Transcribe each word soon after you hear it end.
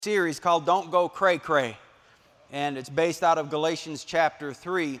Series called Don't Go Cray, Cray. And it's based out of Galatians chapter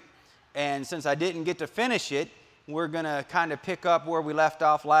 3. And since I didn't get to finish it, we're going to kind of pick up where we left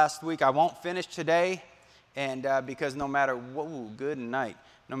off last week. I won't finish today, and because no matter, good night.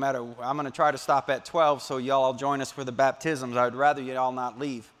 I'm going to try to stop at 12 so y'all join us for the baptisms. I would rather you all not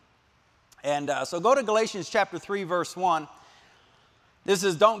leave. And so go to Galatians chapter 3, verse 1. This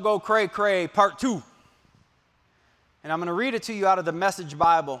is Don't Go Cray, Cray, part 2. And I'm going to read it to you out of the Message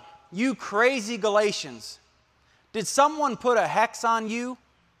Bible. You crazy Galatians, did someone put a hex on you?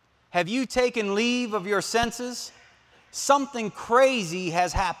 Have you taken leave of your senses? Something crazy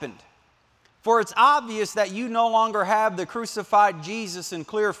has happened. For it's obvious that you no longer have the crucified Jesus in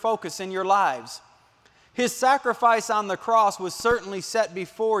clear focus in your lives. His sacrifice on the cross was certainly set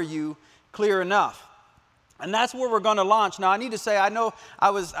before you clear enough. And that's where we're going to launch. Now I need to say, I know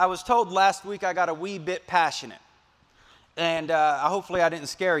I was told last week I got a wee bit passionate. And hopefully I didn't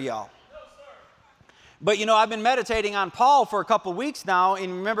scare y'all. But you know, I've been meditating on Paul for a couple weeks now.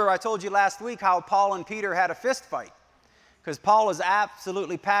 And remember I told you last week how Paul and Peter had a fist fight. Because Paul is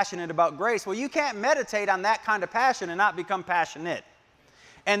absolutely passionate about grace. Well, you can't meditate on that kind of passion and not become passionate.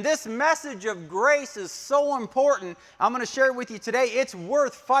 And this message of grace is so important. I'm going to share it with you today. It's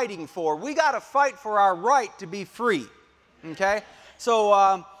worth fighting for. We got to fight for our right to be free. Okay?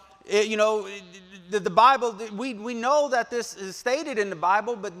 So, the Bible, we know that this is stated in the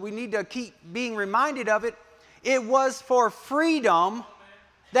Bible, but we need to keep being reminded of it. It was for freedom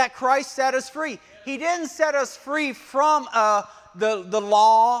that Christ set us free. He didn't set us free from the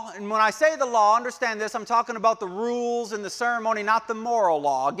law. And when I say the law, understand this, I'm talking about the rules and the ceremony, not the moral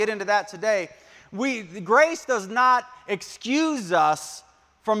law. I'll get into that today. Grace does not excuse us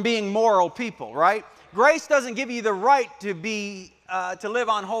from being moral people, right? Grace doesn't give you the right to live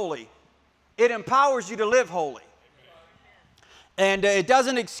unholy. It empowers you to live holy. And it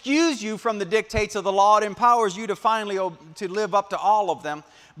doesn't excuse you from the dictates of the law. It empowers you to finally to live up to all of them,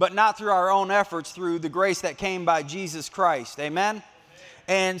 but not through our own efforts, through the grace that came by Jesus Christ. Amen?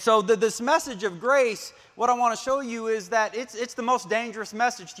 And so this message of grace, what I want to show you is that it's the most dangerous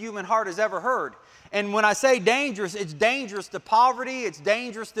message the human heart has ever heard. And when I say dangerous, it's dangerous to poverty, it's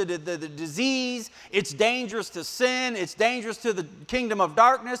dangerous to the disease, it's dangerous to sin, it's dangerous to the kingdom of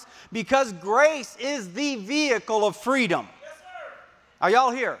darkness, because grace is the vehicle of freedom. Yes, sir. Are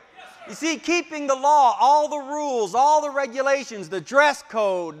y'all here? Yes, sir. You see, keeping the law, all the rules, all the regulations, the dress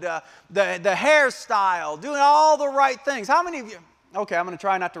code, the hairstyle, doing all the right things. How many of you? Okay, I'm going to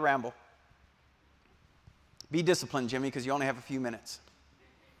try not to ramble. Be disciplined, Jimmy, because you only have a few minutes.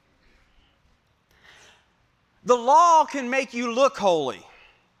 The law can make you look holy.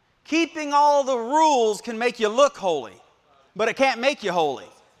 Keeping all the rules can make you look holy, but it can't make you holy.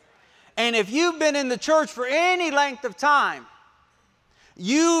 And if you've been in the church for any length of time,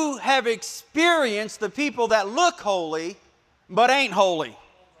 you have experienced the people that look holy, but ain't holy.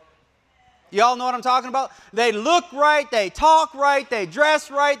 Y'all know what I'm talking about? They look right, they talk right, they dress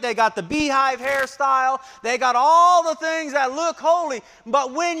right, they got the beehive hairstyle, they got all the things that look holy,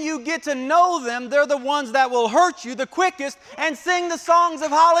 but when you get to know them, they're the ones that will hurt you the quickest and sing the songs of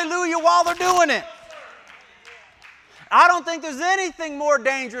hallelujah while they're doing it. I don't think there's anything more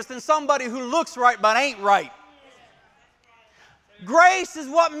dangerous than somebody who looks right but ain't right. Grace is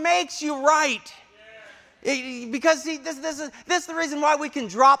what makes you right. Because see, this is the reason why we can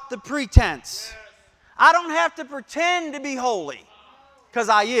drop the pretense. I don't have to pretend to be holy, because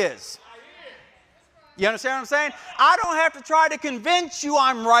I is. You understand what I'm saying? I don't have to try to convince you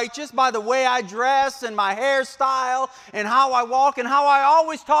I'm righteous by the way I dress and my hairstyle and how I walk and how I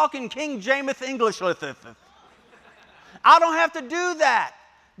always talk in King James English. I don't have to do that,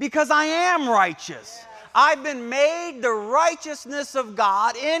 because I am righteous. I've been made the righteousness of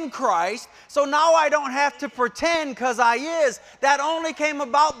God in Christ, so now I don't have to pretend because I is. That only came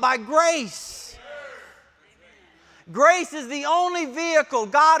about by grace. Grace is the only vehicle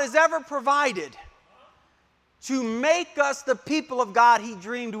God has ever provided to make us the people of God He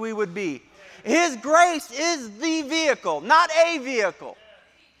dreamed we would be. His grace is the vehicle, not a vehicle.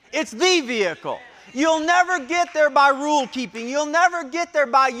 It's the vehicle. You'll never get there by rule keeping. You'll never get there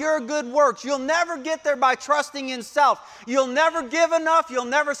by your good works. You'll never get there by trusting in self. You'll never give enough. You'll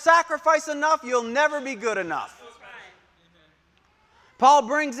never sacrifice enough. You'll never be good enough. Paul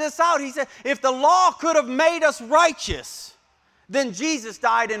brings this out. He said, if the law could have made us righteous, then Jesus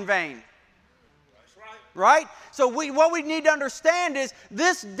died in vain. Right? So what we need to understand is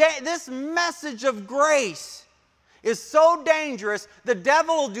this message of grace is so dangerous, the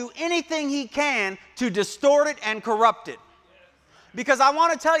devil will do anything he can to distort it and corrupt it. Because I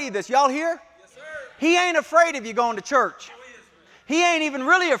want to tell you this. Y'all here? Yes, sir. He ain't afraid of you going to church. He ain't even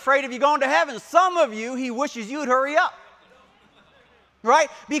really afraid of you going to heaven. Some of you, he wishes you'd hurry up. Right?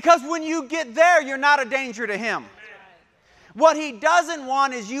 Because when you get there, you're not a danger to him. What he doesn't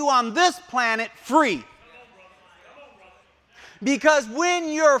want is you on this planet free. Because when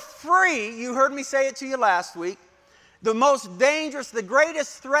you're free, you heard me say it to you last week, the most dangerous, the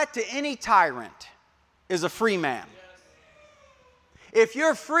greatest threat to any tyrant is a free man. If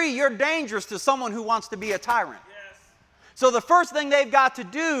you're free, you're dangerous to someone who wants to be a tyrant. So the first thing they've got to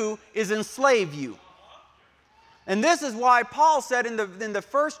do is enslave you. And this is why Paul said in the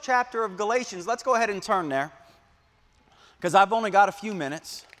first chapter of Galatians, let's go ahead and turn there, because I've only got a few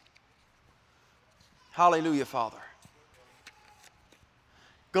minutes. Hallelujah, Father.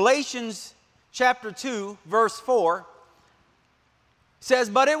 Galatians chapter 2, verse 4 says,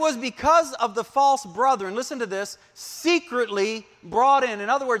 but it was because of the false brethren, listen to this, secretly brought in. In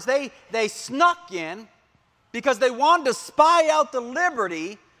other words, they snuck in because they wanted to spy out the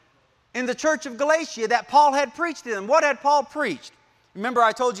liberty in the church of Galatia that Paul had preached to them. What had Paul preached? Remember,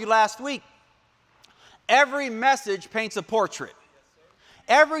 I told you last week, every message paints a portrait.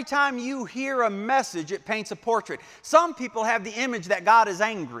 Every time you hear a message, it paints a portrait. Some people have the image that God is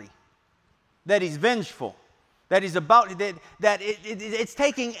angry, that he's vengeful, that he's about, it's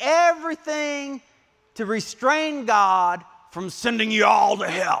taking everything to restrain God from sending you all to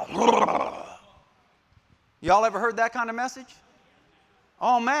hell. Y'all ever heard that kind of message?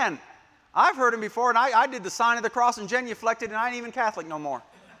 Oh man, I've heard him before, and I did the sign of the cross and genuflected, and I ain't even Catholic no more.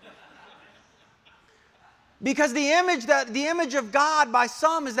 Because the image of God by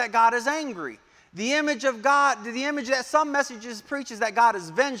some is that God is angry. The image of God, the image that some messages preach is that God is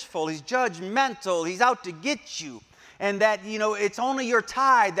vengeful, he's judgmental, he's out to get you. And that, it's only your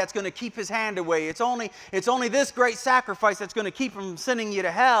tithe that's going to keep his hand away. It's only this great sacrifice that's going to keep him from sending you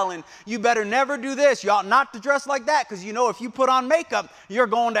to hell. And you better never do this. You ought not to dress like that, because if you put on makeup, you're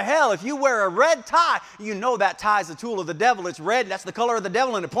going to hell. If you wear a red tie, that tie is a tool of the devil. It's red, that's the color of the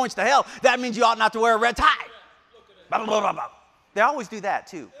devil, and it points to hell. That means you ought not to wear a red tie. Blah, blah, blah, blah. They always do that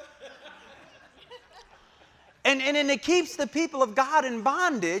too. And it keeps the people of God in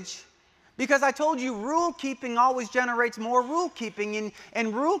bondage. Because I told you, rule keeping always generates more rule keeping,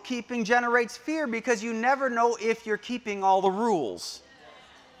 and rule keeping generates fear, because you never know if you're keeping all the rules.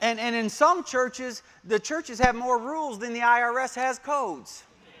 And in some churches, the churches have more rules than the IRS has codes.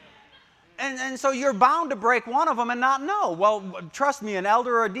 And so you're bound to break one of them and not know. Well, trust me, an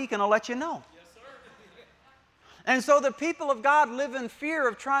elder or a deacon will let you know. And so the people of God live in fear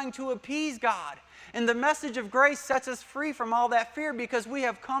of trying to appease God. And the message of grace sets us free from all that fear, because we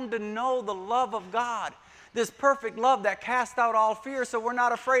have come to know the love of God, this perfect love that casts out all fear. So we're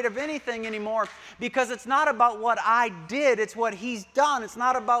not afraid of anything anymore, because it's not about what I did, it's what he's done. It's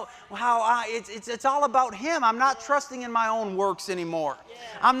not about it's all about him. I'm not trusting in my own works anymore.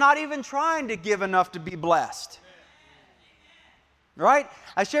 I'm not even trying to give enough to be blessed. Right?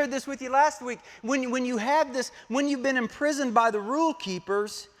 I shared this with you last week. When you have this, when you've been imprisoned by the rule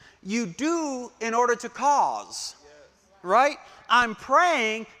keepers, you do in order to cause, right? I'm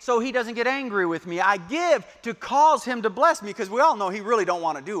praying so he doesn't get angry with me. I give to cause him to bless me, because we all know he really don't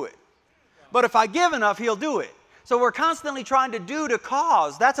want to do it. But if I give enough, he'll do it. So we're constantly trying to do to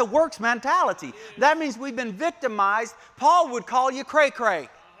cause. That's a works mentality. That means we've been victimized. Paul would call you cray cray,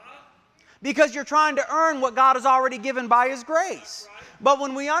 because you're trying to earn what God has already given by his grace. But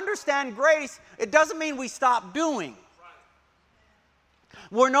when we understand grace, it doesn't mean we stop doing.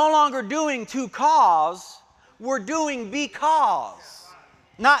 We're no longer doing to cause, we're doing because.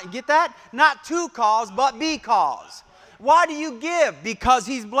 Get that? Not to cause, but because. Why do you give? Because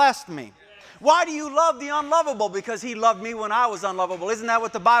he's blessed me. Why do you love the unlovable? Because he loved me when I was unlovable. Isn't that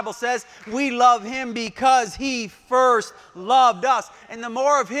what the Bible says? We love him because he first loved us. And the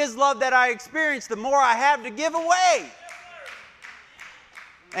more of his love that I experience, the more I have to give away.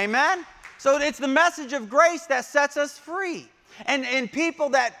 Amen? So it's the message of grace that sets us free. And people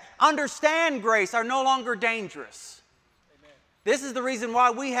that understand grace are no longer dangerous. Amen. This is the reason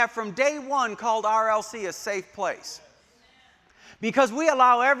why we have from day one called RLC a safe place. Because we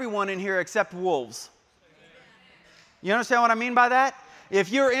allow everyone in here except wolves. You understand what I mean by that?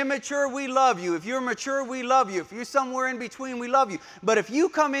 If you're immature, we love you. If you're mature, we love you. If you're somewhere in between, we love you. But if you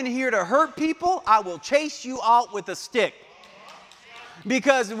come in here to hurt people, I will chase you out with a stick.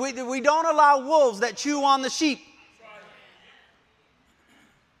 Because we don't allow wolves that chew on the sheep.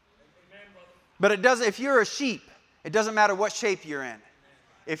 But it doesn't. If you're a sheep, it doesn't matter what shape you're in.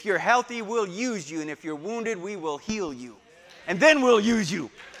 If you're healthy, we'll use you. And if you're wounded, we will heal you. And then we'll use you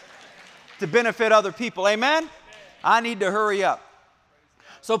to benefit other people. Amen? I need to hurry up.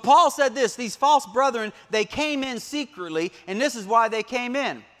 So Paul said this, these false brethren, they came in secretly, and this is why they came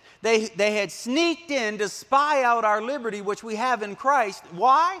in. They had sneaked in to spy out our liberty, which we have in Christ.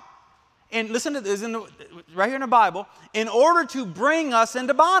 Why? And listen to this, right here in the Bible, in order to bring us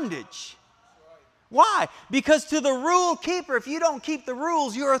into bondage. Why? Because to the rule keeper, if you don't keep the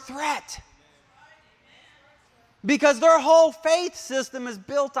rules, you're a threat. Because their whole faith system is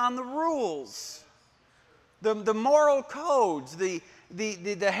built on the rules. The moral codes, the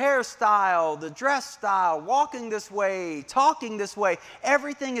hairstyle, the dress style, walking this way, talking this way,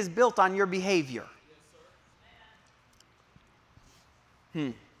 everything is built on your behavior.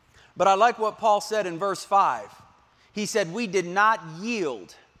 But I like what Paul said in verse 5. He said, we did not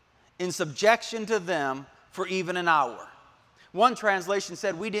yield in subjection to them for even an hour. One translation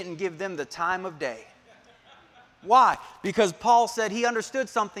said, we didn't give them the time of day. Why? Because Paul said he understood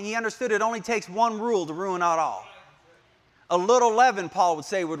something. He understood it only takes one rule to ruin out all. A little leaven, Paul would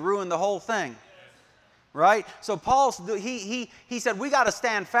say, would ruin the whole thing. Right? So Paul, he said, we got to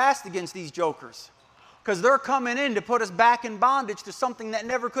stand fast against these jokers. Because they're coming in to put us back in bondage to something that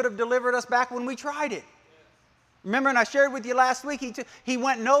never could have delivered us back when we tried it. Remember, and I shared with you last week, he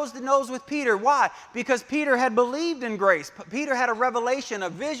went nose to nose with Peter. Why? Because Peter had believed in grace. Peter had a revelation, a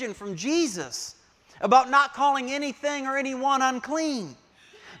vision from Jesus about not calling anything or anyone unclean.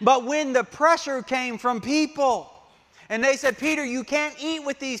 But when the pressure came from people, and they said, Peter, you can't eat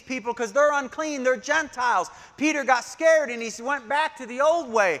with these people because they're unclean, they're Gentiles. Peter got scared and he went back to the old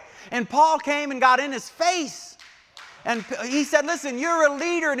way. And Paul came and got in his face. And he said, listen, you're a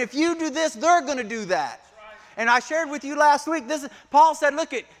leader, and if you do this, they're going to do that. And I shared with you last week, Paul said,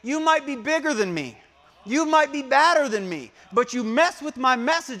 look, you might be bigger than me. You might be badder than me. But you mess with my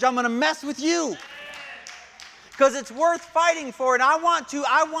message, I'm going to mess with you. Because it's worth fighting for, and I want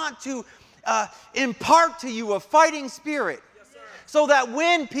to impart to you a fighting spirit. Yes, so that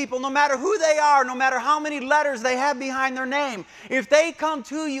when people, no matter who they are, no matter how many letters they have behind their name, if they come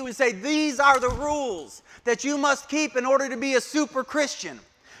to you and say, these are the rules that you must keep in order to be a super Christian,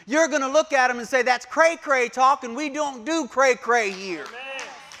 you're going to look at them and say, that's cray-cray talk, and we don't do cray-cray here. Amen.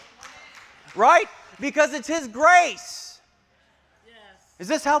 Right? Because it's His grace. Yes. Is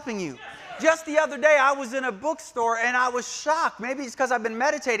this helping you? Yes. Just the other day, I was in a bookstore, and I was shocked. Maybe it's because I've been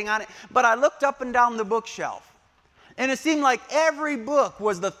meditating on it, but I looked up and down the bookshelf, and it seemed like every book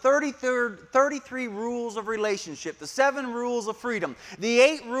was the 33 rules of relationship, the 7 rules of freedom, the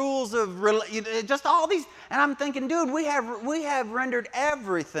 8 rules of just all these. And I'm thinking, dude, we have rendered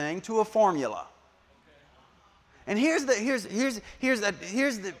everything to a formula. And we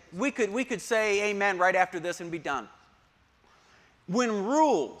could say amen right after this and be done. When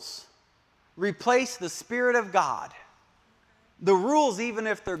rules replace the Spirit of God, the rules, even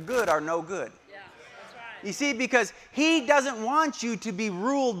if they're good, are no good. You see, because He doesn't want you to be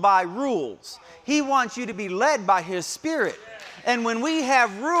ruled by rules. He wants you to be led by His Spirit. And when we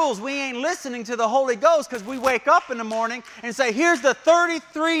have rules, we ain't listening to the Holy Ghost, because we wake up in the morning and say, here's the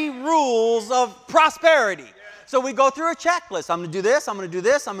 33 rules of prosperity. So we go through a checklist. I'm going to do this, I'm going to do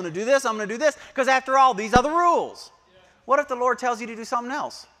this, I'm going to do this, I'm going to do this, because after all, these are the rules. What if the Lord tells you to do something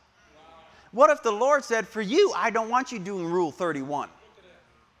else? What if the Lord said, for you, I don't want you doing Rule 31?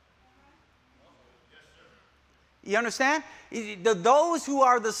 You understand? Those who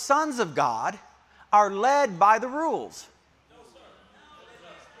are the sons of God are led by the rules.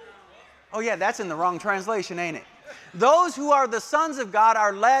 Oh yeah, that's in the wrong translation, ain't it? Those who are the sons of God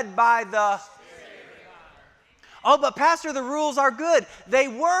are led by the... Oh, but Pastor, the rules are good. They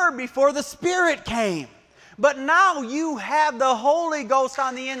were before the Spirit came. But now you have the Holy Ghost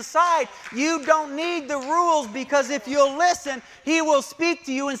on the inside. You don't need the rules, because if you'll listen, He will speak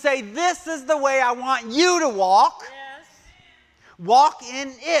to you and say, this is the way I want you to walk. Yes. Walk in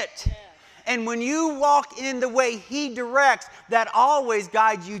it. Yes. And when you walk in the way He directs, that always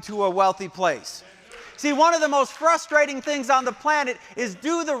guides you to a wealthy place. See, one of the most frustrating things on the planet is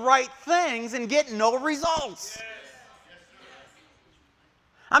do the right things and get no results.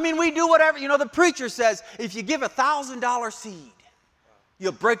 I mean, we do whatever. You know, the preacher says, if you give $1,000 seed,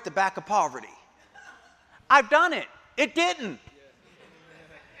 you'll break the back of poverty. I've done it. It didn't.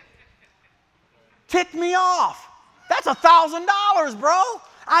 Ticked me off. That's $1,000, bro.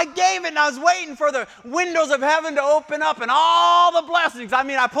 I gave it, and I was waiting for the windows of heaven to open up and all the blessings. I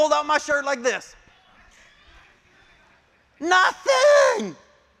mean, I pulled out my shirt like this. Nothing.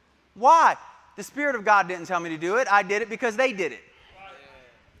 Why? The Spirit of God didn't tell me to do it. I did it because they did it.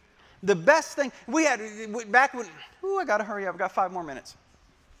 The best thing, we had, back when, I got to hurry up. I've got 5 more minutes.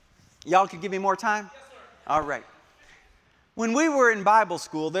 Y'all could give me more time? Yes, sir. All right. When we were in Bible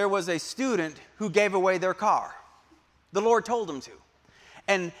school, there was a student who gave away their car. The Lord told him to.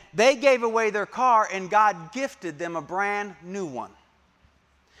 And they gave away their car, and God gifted them a brand new one.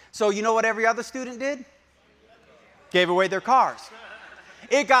 So you know what every other student did? Gave away their cars.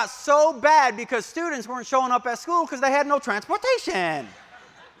 It got so bad because students weren't showing up at school because they had no transportation.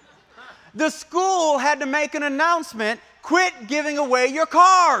 The school had to make an announcement, quit giving away your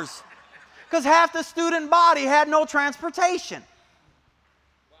cars, because half the student body had no transportation.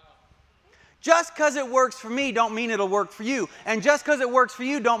 Just because it works for me don't mean it'll work for you. And just because it works for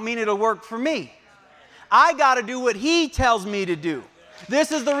you don't mean it'll work for me. I got to do what He tells me to do.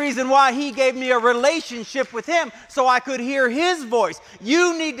 This is the reason why He gave me a relationship with Him, so I could hear His voice.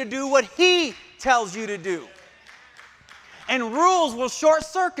 You need to do what He tells you to do. And rules will short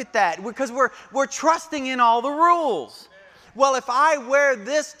circuit that because we're trusting in all the rules. Well, if I wear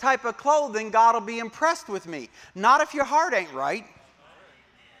this type of clothing, God will be impressed with me. Not if your heart ain't right.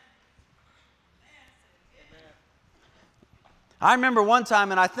 I remember one time,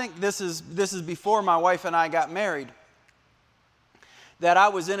 and I think this is before my wife and I got married, that I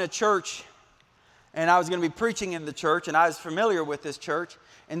was in a church, and I was going to be preaching in the church, and I was familiar with this church,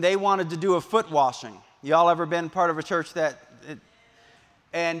 and they wanted to do a foot washing. Y'all ever been part of a church that...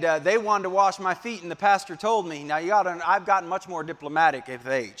 they wanted to wash my feet, and the pastor told me, now I've gotten much more diplomatic with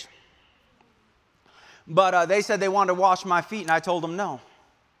age. But they said they wanted to wash my feet, and I told them no.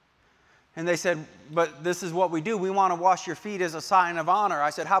 And they said, but this is what we do. We want to wash your feet as a sign of honor. I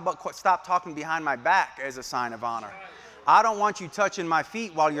said, how about stop talking behind my back as a sign of honor? I don't want you touching my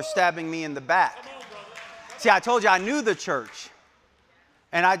feet while you're stabbing me in the back. See, I told you I knew the church.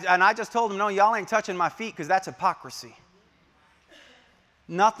 And I just told them, no, y'all ain't touching my feet because that's hypocrisy.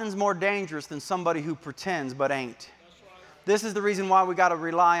 Nothing's more dangerous than somebody who pretends but ain't. This is the reason why we got to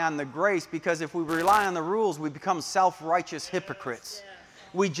rely on the grace, because if we rely on the rules, we become self-righteous hypocrites.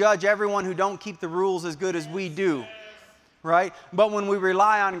 We judge everyone who don't keep the rules as good as we do, right? But when we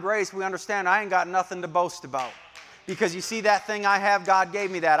rely on grace, we understand I ain't got nothing to boast about. Because you see that thing I have, God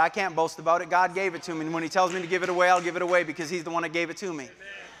gave me that. I can't boast about it. God gave it to me. And when He tells me to give it away, I'll give it away because He's the one that gave it to me.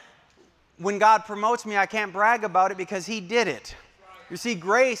 When God promotes me, I can't brag about it because He did it. You see,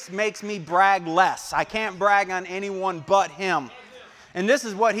 grace makes me brag less. I can't brag on anyone but Him. And this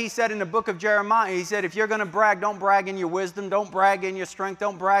is what He said in the book of Jeremiah. He said, if you're going to brag, don't brag in your wisdom, don't brag in your strength,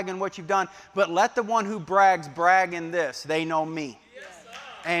 don't brag in what you've done, but let the one who brags brag in this. They know me. Yes,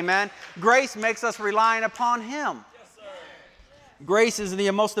 amen. Grace makes us relying upon Him. Yes, grace is the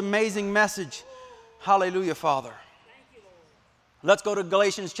most amazing message. Hallelujah, Father. Thank you, Lord. Let's go to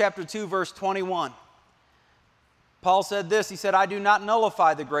Galatians chapter 2, verse 21. Paul said this. He said, I do not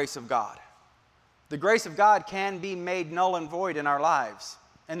nullify the grace of God. The grace of God can be made null and void in our lives.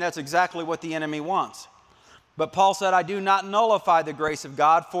 And that's exactly what the enemy wants. But Paul said, I do not nullify the grace of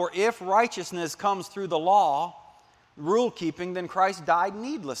God, for if righteousness comes through the law, rule keeping, then Christ died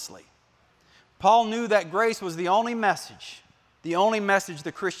needlessly. Paul knew that grace was the only message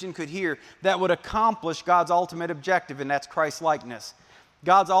the Christian could hear that would accomplish God's ultimate objective, and that's Christ's likeness.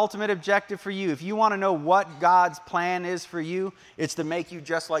 God's ultimate objective for you, if you want to know what God's plan is for you, it's to make you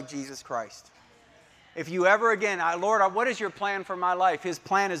just like Jesus Christ. If you ever again, Lord, what is your plan for my life? His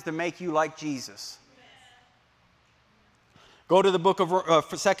plan is to make you like Jesus. Go to the book of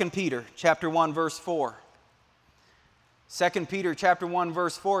 2 Peter, chapter 1, verse 4. 2 Peter, chapter 1,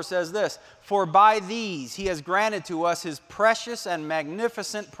 verse 4 says this, for by these He has granted to us His precious and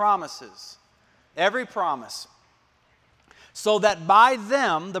magnificent promises. Every promise. So that by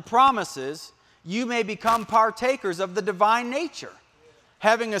them, the promises, you may become partakers of the divine nature,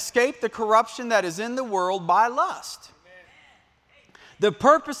 having escaped the corruption that is in the world by lust. The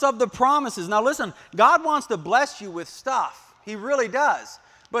purpose of the promises. Now listen, God wants to bless you with stuff. He really does.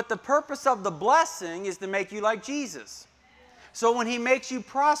 But the purpose of the blessing is to make you like Jesus. So when He makes you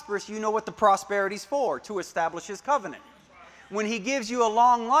prosperous, you know what the prosperity's for, to establish His covenant. When He gives you a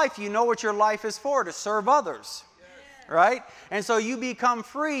long life, you know what your life is for, to serve others. Right? And so you become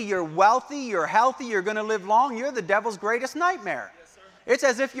free, you're wealthy, you're healthy, you're going to live long, you're the devil's greatest nightmare. It's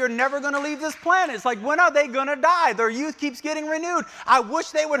as if you're never going to leave this planet. It's like, when are they going to die? Their youth keeps getting renewed. I wish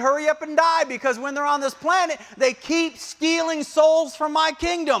they would hurry up and die, because when they're on this planet, they keep stealing souls from my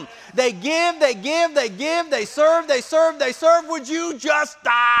kingdom. They give, they give, they give, they serve, they serve, they serve. Would you just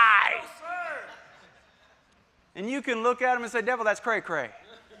die? Yes, and you can look at them and say, devil, that's cray cray.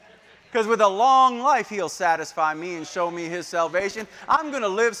 Because with a long life, He'll satisfy me and show me His salvation. I'm going to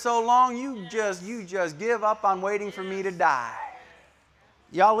live so long, you just give up on waiting for me to die.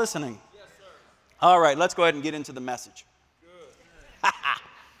 Y'all listening? Yes, sir. All right, let's go ahead and get into the message. Good.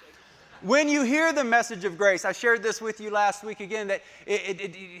 When you hear the message of grace, I shared this with you last week again, that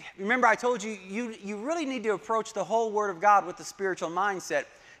remember I told you, you really need to approach the whole Word of God with the spiritual mindset.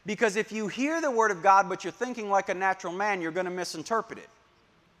 Because if you hear the Word of God, but you're thinking like a natural man, you're going to misinterpret it.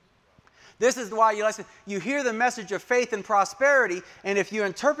 This is why you hear the message of faith and prosperity, and if you're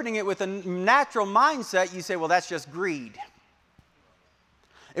interpreting it with a natural mindset, you say, well, that's just greed.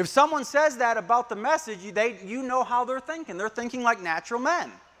 If someone says that about the message, you know how they're thinking. They're thinking like natural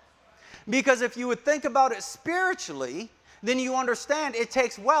men. Because if you would think about it spiritually, then you understand it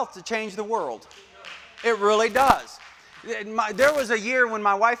takes wealth to change the world. It really does. There was a year when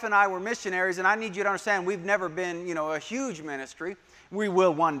my wife and I were missionaries, and I need you to understand we've never been, a huge ministry. We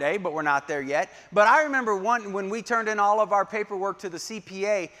will one day, but we're not there yet. But I remember when we turned in all of our paperwork to the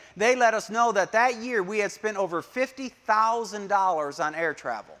CPA, they let us know that year we had spent over $50,000 on air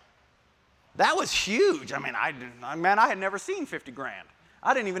travel. That was huge. I mean, I had never seen 50 grand.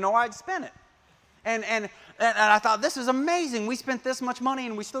 I didn't even know I'd spent it. And I thought, this is amazing. We spent this much money,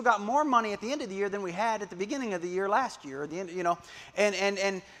 and we still got more money at the end of the year than we had at the beginning of the year last year. At the end,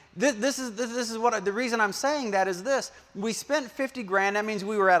 And this is what the reason I'm saying that is this. We spent 50 grand. That means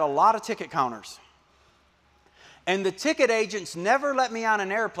we were at a lot of ticket counters. And the ticket agents never let me on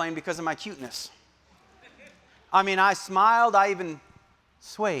an airplane because of my cuteness. I mean, I smiled. I even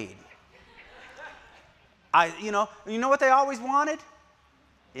swayed. You know what they always wanted?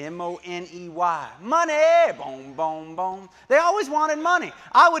 M-O-N-E-Y. Money. Boom, boom, boom. They always wanted money.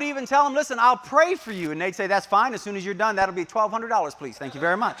 I would even tell them, listen, I'll pray for you. And they'd say, that's fine. As soon as you're done, that'll be $1,200, please. Thank you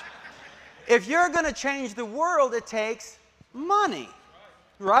very much. If you're going to change the world, it takes money.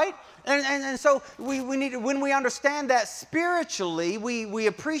 Right? And so we need to, when we understand that spiritually, we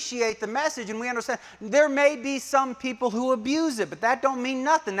appreciate the message, and we understand there may be some people who abuse it, but that don't mean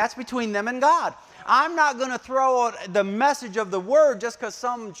nothing. That's between them and God. I'm not going to throw out the message of the Word just because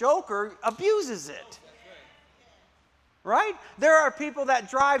some joker abuses it. Right? There are people that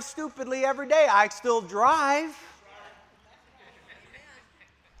drive stupidly every day. I still drive.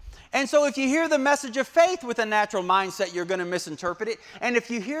 And so if you hear the message of faith with a natural mindset, you're going to misinterpret it. And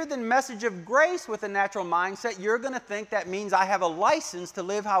if you hear the message of grace with a natural mindset, you're going to think that means I have a license to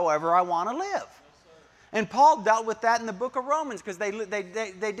live however I want to live. And Paul dealt with that in the book of Romans, because they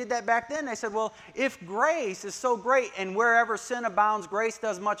did that back then. They said, well, if grace is so great and wherever sin abounds, grace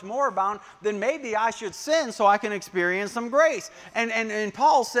does much more abound, then maybe I should sin so I can experience some grace. And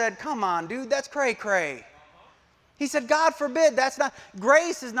Paul said, come on, dude, that's cray. He said, God forbid,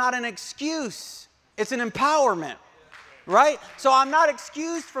 grace is not an excuse. It's an empowerment, right? So I'm not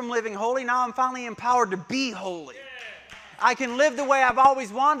excused from living holy. Now I'm finally empowered to be holy. I can live the way I've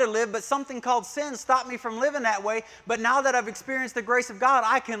always wanted to live, but something called sin stopped me from living that way. But now that I've experienced the grace of God,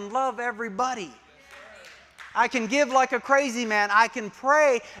 I can love everybody. I can give like a crazy man. I can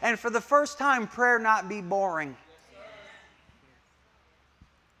pray, and for the first time, prayer not be boring.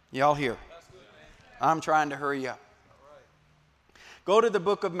 Y'all here? I'm trying to hurry up. Go to the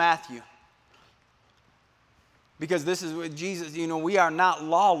book of Matthew. Because this is what Jesus, we are not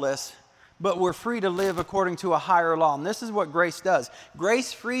lawless, but we're free to live according to a higher law. And this is what grace does.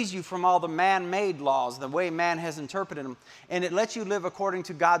 Grace frees you from all the man-made laws, the way man has interpreted them. And it lets you live according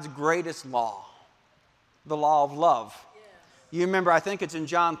to God's greatest law, the law of love. Yes. You remember, I think it's in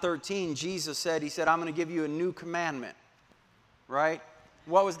John 13, Jesus said, he said, I'm going to give you a new commandment. Right?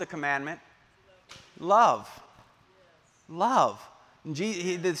 What was the commandment? Love. Yes. Love.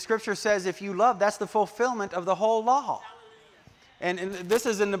 The scripture says if you love, that's the fulfillment of the whole law. And this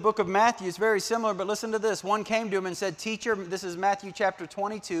is in the book of Matthew. It's very similar, but listen to this. One came to him and said, Teacher, this is Matthew chapter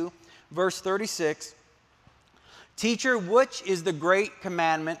 22, verse 36. Teacher, which is the great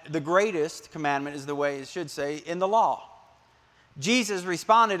commandment? The greatest commandment is the way it should say in the law. Jesus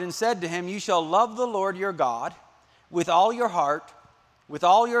responded and said to him, You shall love the Lord your God with all your heart, with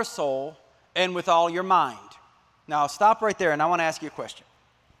all your soul, and with all your mind. Now, I'll stop right there, and I want to ask you a question.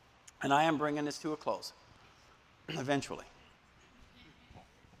 And I am bringing this to a close eventually.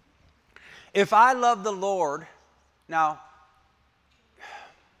 If I love the Lord, now,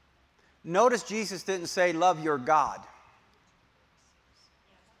 notice Jesus didn't say love your God.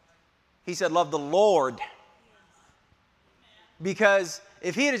 He said love the Lord. Because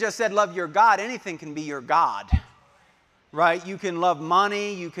if he had just said love your God, anything can be your God. Right? You can love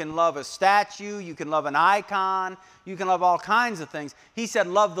money, you can love a statue, you can love an icon, you can love all kinds of things. He said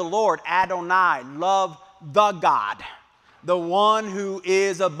love the Lord, Adonai, love the God. The one who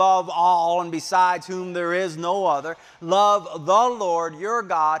is above all and besides whom there is no other. Love the Lord your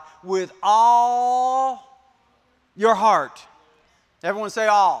God with all your heart. Everyone say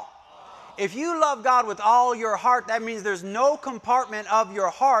all. if you love God with all your heart, that means there's no compartment of your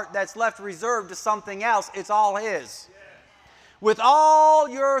heart that's left reserved to something else. It's all His. With all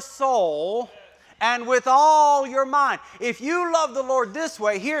your soul and with all your mind. If you love the Lord this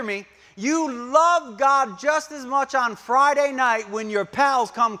way, hear me, you love God just as much on Friday night when your pals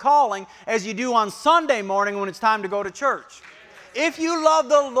come calling as you do on Sunday morning when it's time to go to church. If you love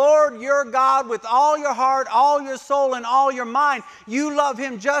the Lord your God with all your heart, all your soul, and all your mind, you love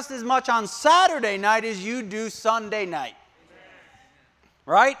Him just as much on Saturday night as you do Sunday night.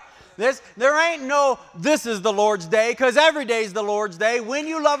 Right? There ain't no, this is the Lord's day, because every day is the Lord's day when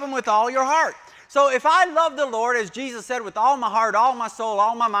you love Him with all your heart. So if I love the Lord, as Jesus said, with all my heart, all my soul,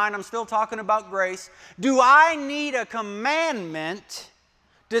 all my mind, I'm still talking about grace, do I need a commandment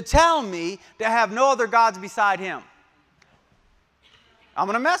to tell me to have no other gods beside Him? I'm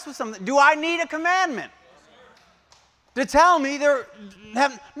going to mess with something. Do I need a commandment to tell me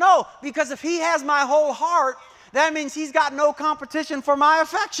no, because if He has my whole heart, that means He's got no competition for my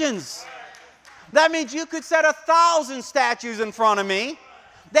affections. That means you could set 1,000 statues in front of me.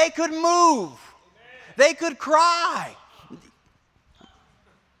 They could move. They could cry.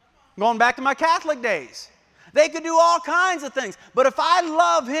 Going back to my Catholic days. They could do all kinds of things. But if I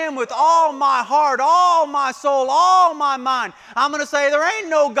love Him with all my heart, all my soul, all my mind, I'm going to say there ain't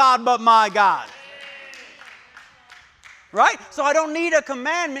no God but my God. Right? So I don't need a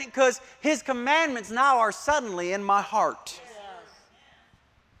commandment because His commandments now are suddenly in my heart.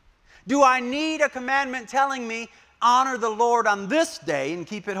 Do I need a commandment telling me honor the Lord on this day and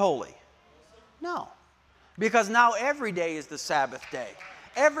keep it holy? No. Because now every day is the Sabbath day.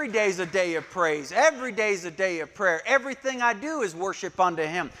 Every day is a day of praise. Every day is a day of prayer. Everything I do is worship unto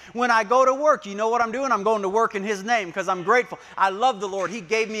Him. When I go to work, you know what I'm doing? I'm going to work in His name because I'm grateful. I love the Lord. He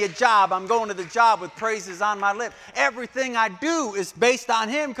gave me a job. I'm going to the job with praises on my lips. Everything I do is based on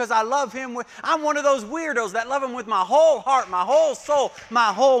Him because I love Him. I'm one of those weirdos that love Him with my whole heart, my whole soul,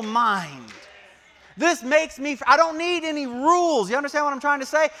 my whole mind. This makes me, I don't need any rules. You understand what I'm trying to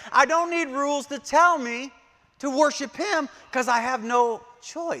say? I don't need rules to tell me to worship Him because I have no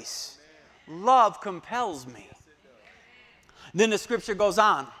choice. Love compels me. Then the scripture goes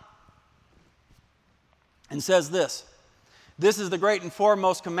on and says this. This is the great and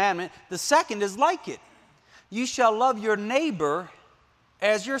foremost commandment. The second is like it. You shall love your neighbor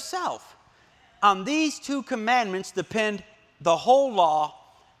as yourself. On these two commandments depend the whole law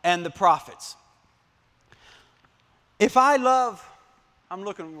and the prophets. If I love, I'm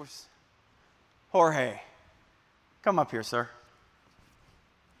looking for Jorge. Come up here, sir.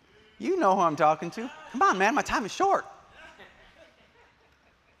 You know who I'm talking to. Come on, man, my time is short.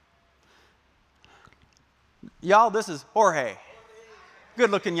 Y'all, this is Jorge.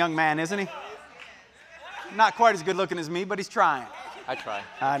 Good-looking young man, isn't he? Not quite as good-looking as me, but he's trying. I try.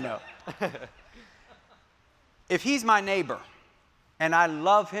 I know. If he's my neighbor, and I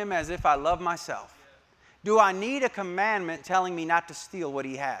love him as if I love myself, do I need a commandment telling me not to steal what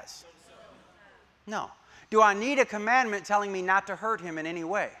he has? No. Do I need a commandment telling me not to hurt him in any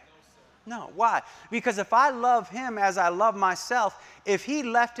way? No. Why? Because if I love him as I love myself, if he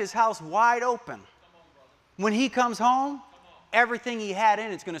left his house wide open, when he comes home, everything he had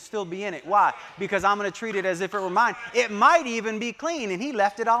in it's going to still be in it. Why? Because I'm going to treat it as if it were mine. It might even be clean, and he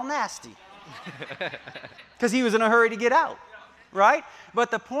left it all nasty. Because he was in a hurry to get out. Right?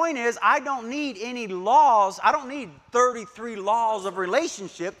 But the point is, I don't need any laws. I don't need 33 laws of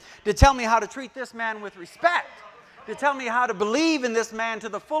relationship to tell me how to treat this man with respect, to tell me how to believe in this man to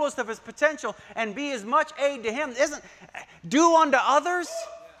the fullest of his potential and be as much aid to him. Do unto others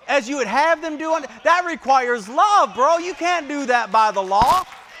as you would have them do unto. That requires love, bro. You can't do that by the law.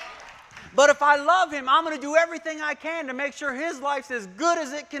 But if I love him, I'm going to do everything I can to make sure his life's as good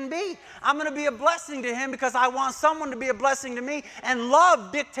as it can be. I'm going to be a blessing to him because I want someone to be a blessing to me. And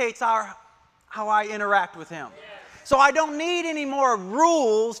love dictates how I interact with him. So I don't need any more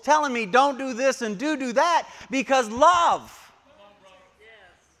rules telling me don't do this and do that, because love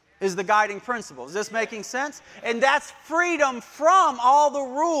is the guiding principle. Is this making sense? And that's freedom from all the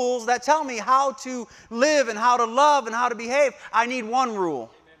rules that tell me how to live and how to love and how to behave. I need one rule.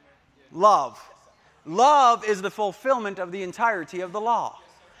 Love. Love is the fulfillment of the entirety of the law.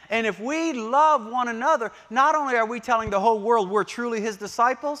 And if we love one another, not only are we telling the whole world we're truly His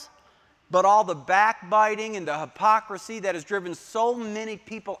disciples, but all the backbiting and the hypocrisy that has driven so many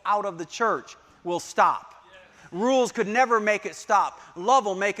people out of the church will stop. Rules could never make it stop. Love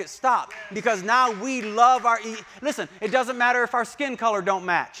will make it stop. Because now we love listen, it doesn't matter if our skin color don't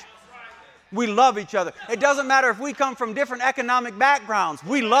match. We love each other. It doesn't matter if we come from different economic backgrounds.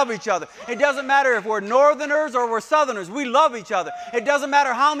 We love each other. It doesn't matter if we're Northerners or we're Southerners. We love each other. It doesn't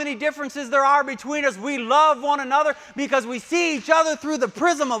matter how many differences there are between us. We love one another because we see each other through the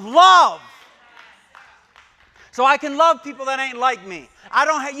prism of love. So I can love people that ain't like me.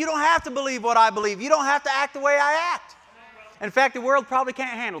 You don't have to believe what I believe. You don't have to act the way I act. In fact, the world probably can't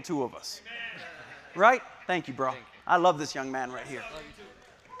handle two of us. Right? Thank you, bro. I love this young man right here.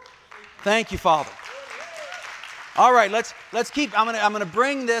 Thank you, Father. All right, let's keep, I'm going to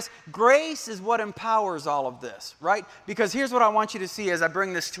bring this. Grace is what empowers all of this, right? Because here's what I want you to see as I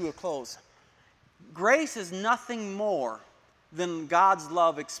bring this to a close. Grace is nothing more than God's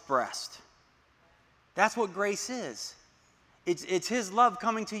love expressed. That's what grace is. It's His love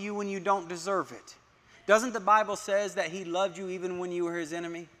coming to you when you don't deserve it. Doesn't the Bible says that He loved you even when you were His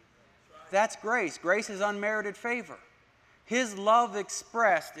enemy? That's grace. Grace is unmerited favor. His love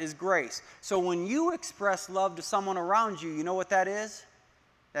expressed is grace. So when you express love to someone around you, you know what that is?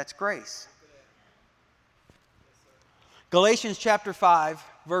 That's grace. Galatians chapter 5,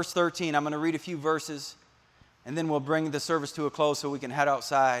 verse 13. I'm going to read a few verses, and then we'll bring the service to a close so we can head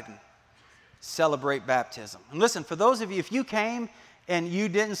outside and celebrate baptism. And listen, for those of you, if you came and you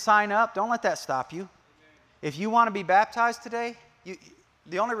didn't sign up, don't let that stop you. If you want to be baptized today,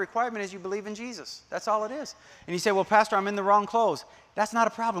 the only requirement is you believe in Jesus. That's all it is. And you say, well, Pastor, I'm in the wrong clothes. That's not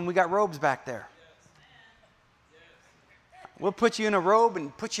a problem. We got robes back there. We'll put you in a robe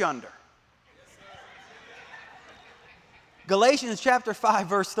and put you under. Galatians chapter 5,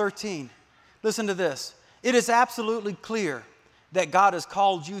 verse 13. Listen to this. It is absolutely clear that God has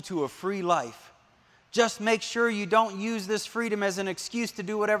called you to a free life. Just make sure you don't use this freedom as an excuse to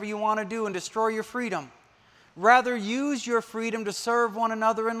do whatever you want to do and destroy your freedom. Rather, use your freedom to serve one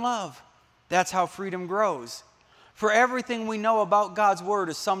another in love. That's how freedom grows. For everything we know about God's Word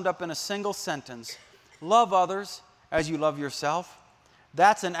is summed up in a single sentence. Love others as you love yourself.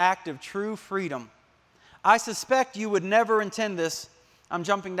 That's an act of true freedom. I suspect you would never intend this. I'm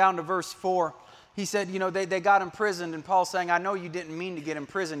jumping down to verse 4. He said, they got imprisoned, and Paul's saying, I know you didn't mean to get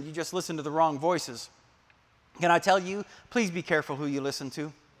imprisoned. You just listened to the wrong voices. Can I tell you, please be careful who you listen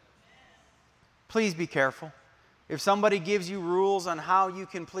to. Please be careful. If somebody gives you rules on how you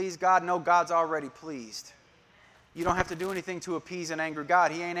can please God, know God's already pleased. You don't have to do anything to appease and anger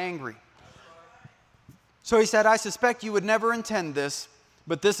God. He ain't angry. So he said, I suspect you would never intend this,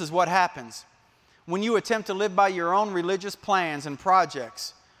 but this is what happens. When you attempt to live by your own religious plans and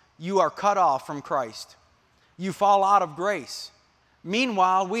projects, you are cut off from Christ. You fall out of grace.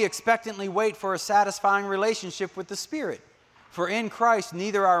 Meanwhile, we expectantly wait for a satisfying relationship with the Spirit. For in Christ,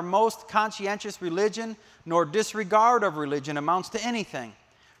 neither our most conscientious religion nor disregard of religion amounts to anything.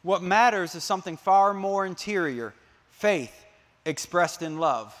 What matters is something far more interior, faith expressed in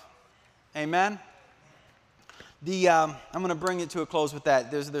love. Amen? I'm going to bring it to a close with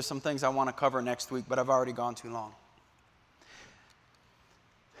that. There's some things I want to cover next week, but I've already gone too long.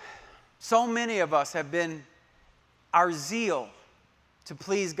 So many of us have been, our zeal to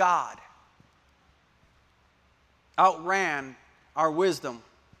please God outran our wisdom.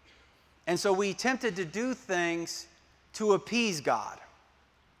 And so we attempted to do things to appease God.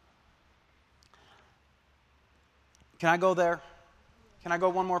 Can I go there? Can I go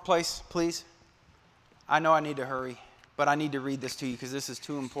one more place, please? I know I need to hurry, but I need to read this to you because this is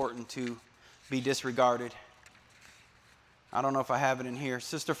too important to be disregarded. I don't know if I have it in here.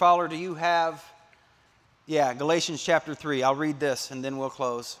 Sister Fowler, do you have? Yeah, Galatians chapter 3. I'll read this and then we'll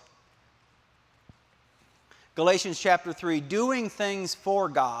close. Galatians chapter 3, doing things for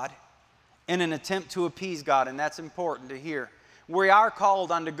God in an attempt to appease God, and that's important to hear. We are called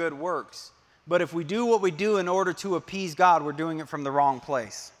unto good works, but if we do what we do in order to appease God, we're doing it from the wrong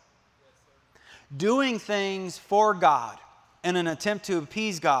place. Doing things for God in an attempt to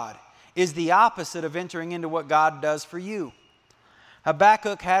appease God is the opposite of entering into what God does for you.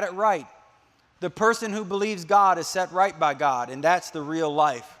 Habakkuk had it right. The person who believes God is set right by God, and that's the real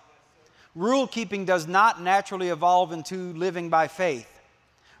life. Rule keeping does not naturally evolve into living by faith,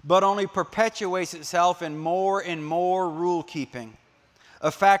 but only perpetuates itself in more and more rule keeping. A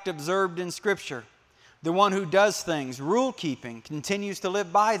fact observed in Scripture. The one who does things, rule keeping, continues to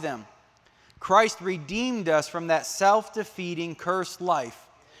live by them. Christ redeemed us from that self-defeating, cursed life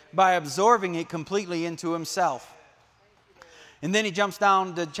by absorbing it completely into Himself. And then he jumps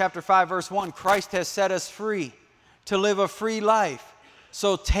down to chapter 5, verse 1. Christ has set us free to live a free life.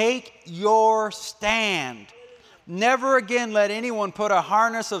 So take your stand. Never again let anyone put a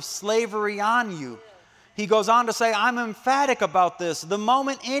harness of slavery on you. He goes on to say, I'm emphatic about this. The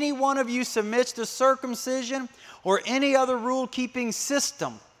moment any one of you submits to circumcision or any other rule-keeping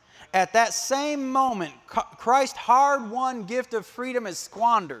system, at that same moment, Christ's hard-won gift of freedom is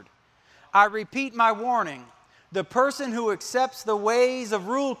squandered. I repeat my warning. The person who accepts the ways of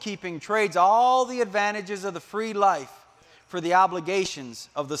rule-keeping trades all the advantages of the free life for the obligations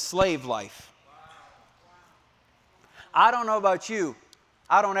of the slave life. I don't know about you.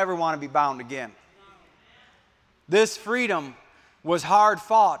 I don't ever want to be bound again. This freedom was hard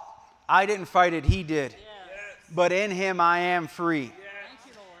fought. I didn't fight it, He did. But in Him I am free.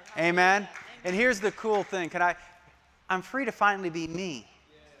 Amen? And here's the cool thing. I'm free to finally be me.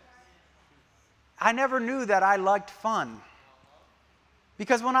 I never knew that I liked fun.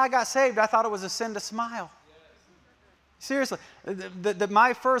 Because when I got saved, I thought it was a sin to smile. Seriously.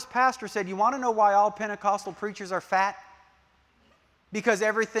 My first pastor said, you want to know why all Pentecostal preachers are fat? Because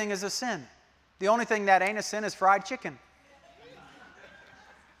everything is a sin. The only thing that ain't a sin is fried chicken.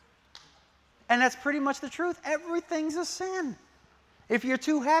 And that's pretty much the truth. Everything's a sin. If you're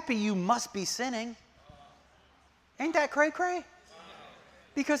too happy, you must be sinning. Ain't that cray-cray?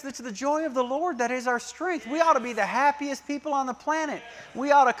 Because it's the joy of the Lord that is our strength. We ought to be the happiest people on the planet.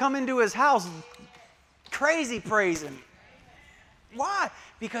 We ought to come into His house crazy praising. Why?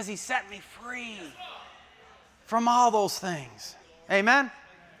 Because He set me free from all those things. Amen?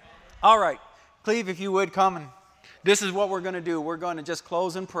 All right. Cleve, if you would come, and this is what we're going to do. We're going to just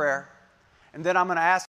close in prayer. And then I'm going to ask